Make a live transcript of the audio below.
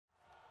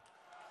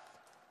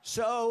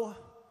So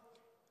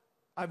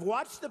I've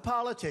watched the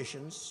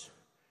politicians.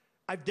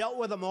 I've dealt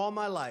with them all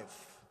my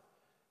life.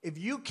 If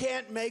you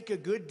can't make a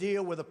good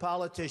deal with a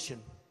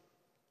politician,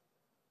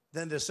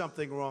 then there's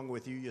something wrong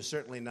with you. You're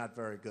certainly not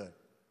very good.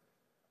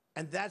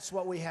 And that's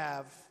what we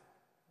have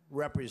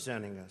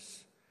representing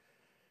us.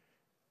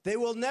 They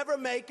will never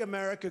make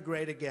America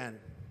great again.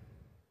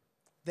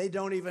 They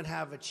don't even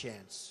have a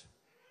chance.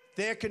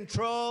 They're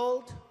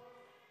controlled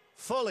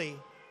fully.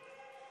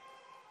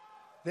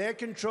 They're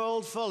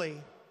controlled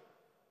fully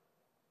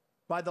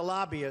by the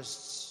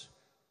lobbyists,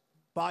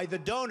 by the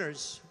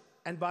donors,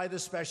 and by the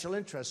special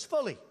interests,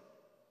 fully.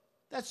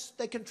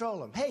 They control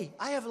them. Hey,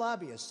 I have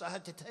lobbyists, I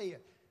have to tell you.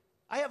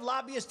 I have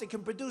lobbyists that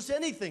can produce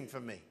anything for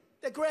me.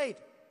 They're great.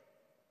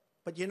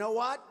 But you know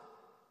what?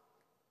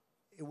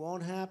 It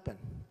won't happen.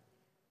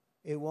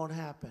 It won't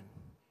happen.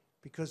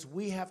 Because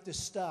we have to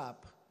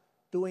stop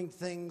doing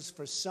things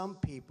for some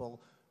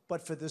people,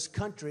 but for this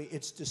country,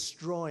 it's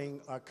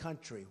destroying our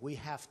country. We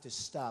have to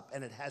stop,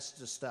 and it has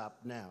to stop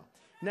now.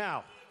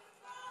 Now,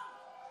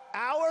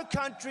 our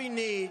country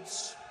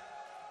needs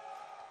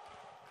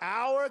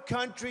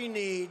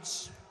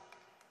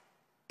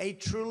a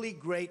truly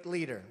great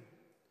leader.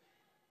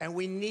 And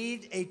we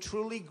need a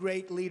truly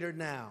great leader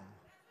now.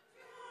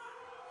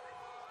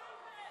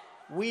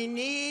 We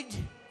need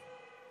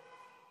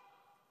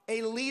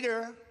a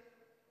leader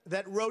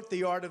that wrote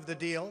The Art of the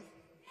Deal.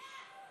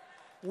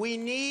 We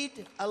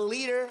need a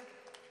leader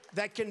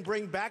that can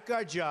bring back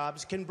our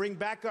jobs, can bring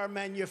back our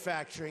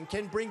manufacturing,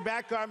 can bring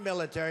back our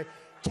military,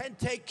 can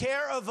take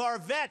care of our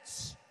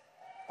vets.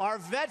 Our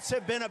vets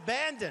have been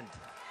abandoned.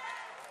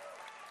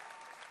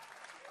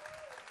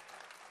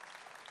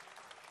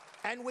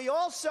 And we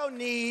also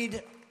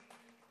need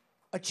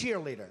a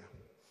cheerleader.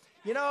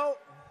 You know,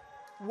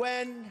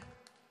 when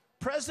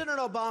President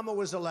Obama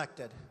was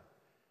elected,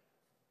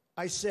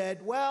 I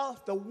said, well,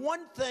 the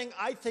one thing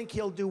I think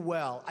he'll do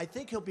well, I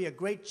think he'll be a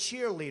great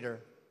cheerleader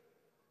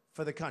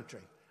for the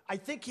country. I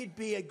think he'd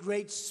be a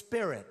great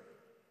spirit.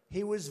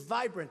 He was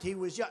vibrant. He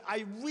was young.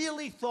 I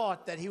really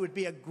thought that he would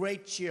be a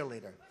great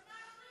cheerleader.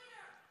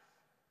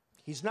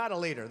 He's not a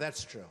leader,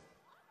 that's true.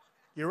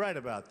 You're right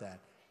about that.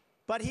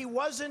 But he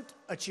wasn't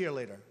a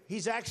cheerleader.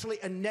 He's actually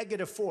a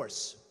negative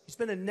force. He's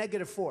been a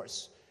negative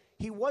force.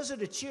 He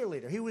wasn't a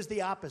cheerleader. He was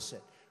the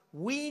opposite.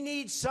 We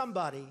need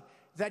somebody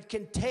that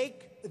can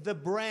take the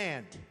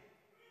brand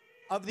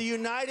of the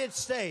United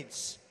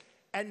States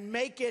and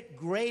make it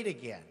great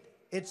again.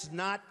 It's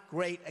not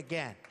great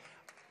again.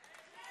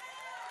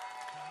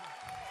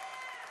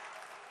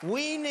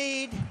 We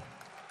need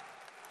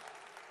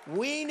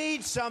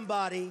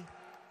somebody.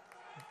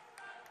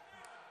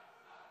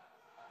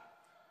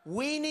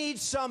 We need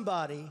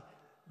somebody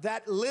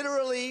that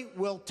literally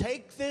will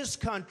take this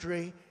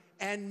country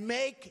and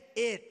make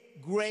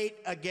it great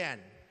again.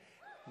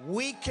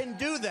 We can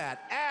do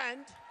that.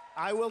 And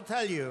I will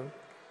tell you,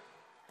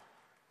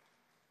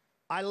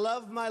 I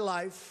love my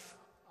life.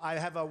 I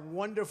have a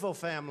wonderful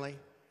family.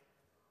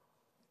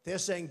 They're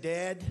saying,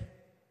 Dad,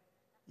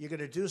 you're going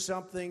to do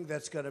something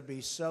that's going to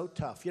be so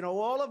tough. You know,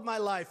 all of my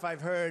life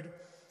I've heard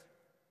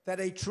that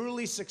a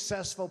truly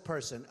successful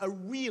person, a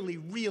really,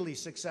 really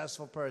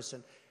successful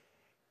person,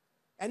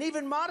 and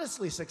even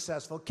modestly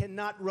successful,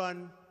 cannot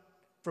run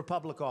for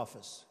public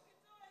office.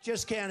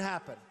 Just can't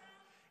happen.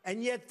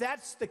 And yet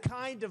that's the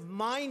kind of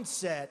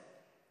mindset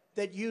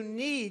that you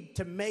need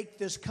to make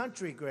this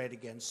country great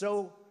again.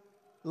 So,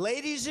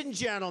 ladies and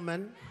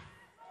gentlemen,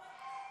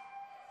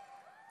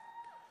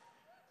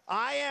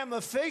 I am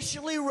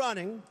officially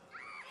running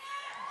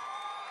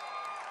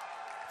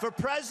for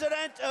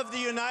President of the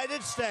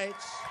United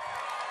States,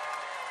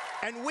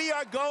 and we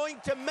are going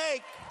to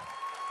make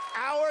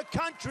our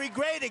country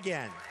great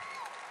again.